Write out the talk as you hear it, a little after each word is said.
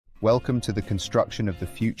Welcome to the Construction of the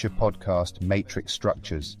Future podcast, Matrix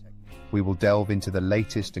Structures. We will delve into the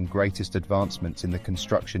latest and greatest advancements in the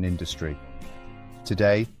construction industry.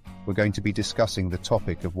 Today, we're going to be discussing the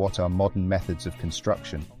topic of what are modern methods of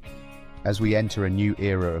construction. As we enter a new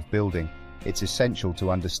era of building, it's essential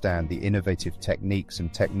to understand the innovative techniques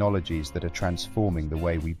and technologies that are transforming the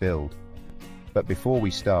way we build. But before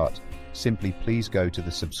we start, simply please go to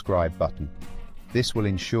the subscribe button. This will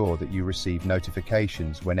ensure that you receive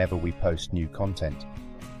notifications whenever we post new content.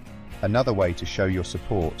 Another way to show your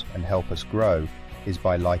support and help us grow is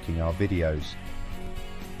by liking our videos.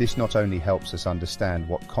 This not only helps us understand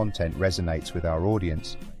what content resonates with our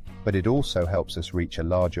audience, but it also helps us reach a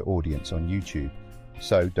larger audience on YouTube.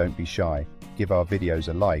 So don't be shy, give our videos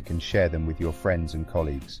a like and share them with your friends and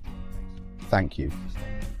colleagues. Thank you.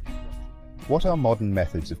 What are modern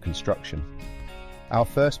methods of construction? Our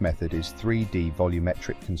first method is 3D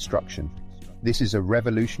volumetric construction. This is a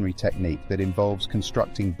revolutionary technique that involves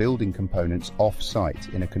constructing building components off-site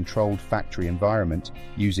in a controlled factory environment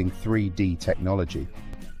using 3D technology.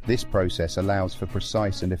 This process allows for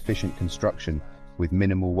precise and efficient construction with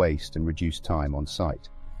minimal waste and reduced time on site.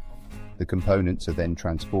 The components are then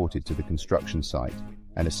transported to the construction site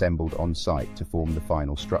and assembled on site to form the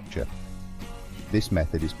final structure. This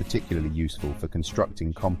method is particularly useful for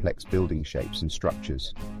constructing complex building shapes and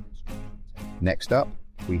structures. Next up,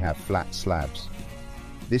 we have flat slabs.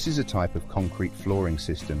 This is a type of concrete flooring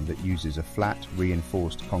system that uses a flat,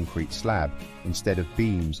 reinforced concrete slab instead of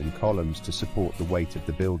beams and columns to support the weight of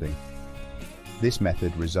the building. This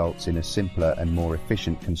method results in a simpler and more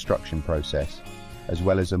efficient construction process, as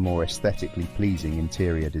well as a more aesthetically pleasing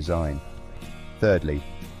interior design. Thirdly,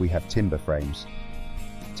 we have timber frames.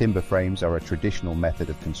 Timber frames are a traditional method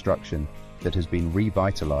of construction that has been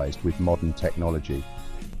revitalized with modern technology.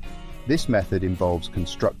 This method involves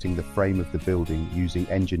constructing the frame of the building using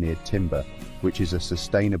engineered timber, which is a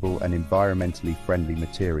sustainable and environmentally friendly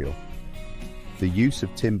material. The use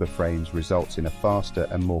of timber frames results in a faster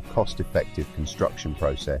and more cost-effective construction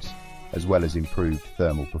process, as well as improved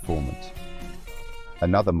thermal performance.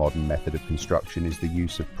 Another modern method of construction is the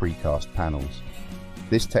use of precast panels.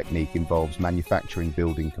 This technique involves manufacturing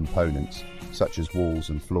building components, such as walls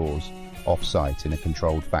and floors, off-site in a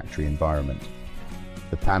controlled factory environment.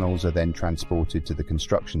 The panels are then transported to the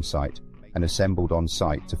construction site and assembled on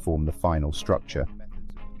site to form the final structure.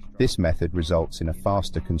 This method results in a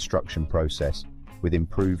faster construction process with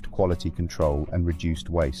improved quality control and reduced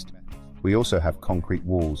waste. We also have concrete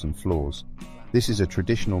walls and floors. This is a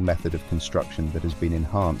traditional method of construction that has been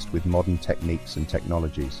enhanced with modern techniques and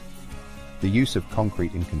technologies. The use of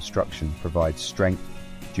concrete in construction provides strength,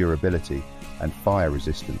 durability, and fire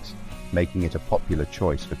resistance, making it a popular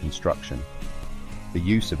choice for construction. The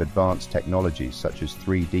use of advanced technologies such as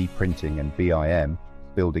 3D printing and BIM,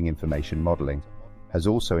 building information modeling, has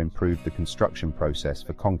also improved the construction process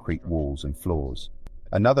for concrete walls and floors.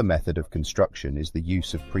 Another method of construction is the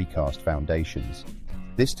use of precast foundations.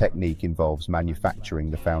 This technique involves manufacturing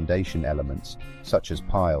the foundation elements, such as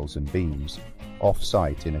piles and beams,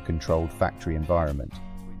 off-site in a controlled factory environment.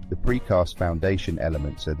 The precast foundation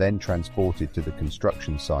elements are then transported to the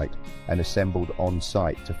construction site and assembled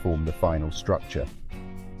on-site to form the final structure.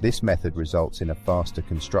 This method results in a faster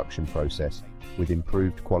construction process with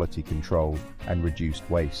improved quality control and reduced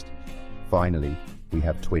waste. Finally, we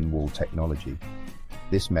have twin wall technology.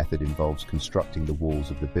 This method involves constructing the walls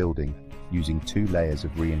of the building using 2 layers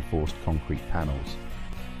of reinforced concrete panels.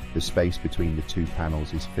 The space between the 2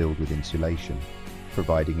 panels is filled with insulation,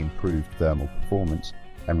 providing improved thermal performance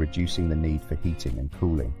and reducing the need for heating and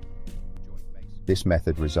cooling. This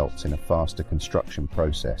method results in a faster construction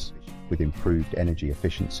process with improved energy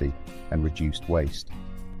efficiency and reduced waste.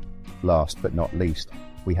 Last but not least,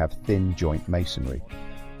 we have thin joint masonry.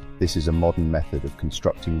 This is a modern method of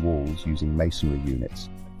constructing walls using masonry units,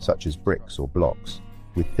 such as bricks or blocks,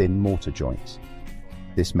 with thin mortar joints.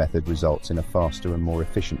 This method results in a faster and more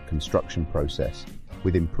efficient construction process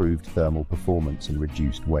with improved thermal performance and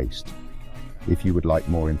reduced waste. If you would like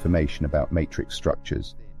more information about matrix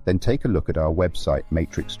structures, then take a look at our website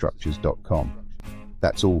matrixstructures.com.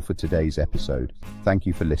 That's all for today's episode. Thank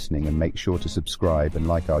you for listening and make sure to subscribe and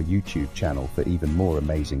like our YouTube channel for even more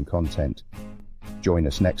amazing content. Join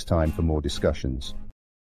us next time for more discussions.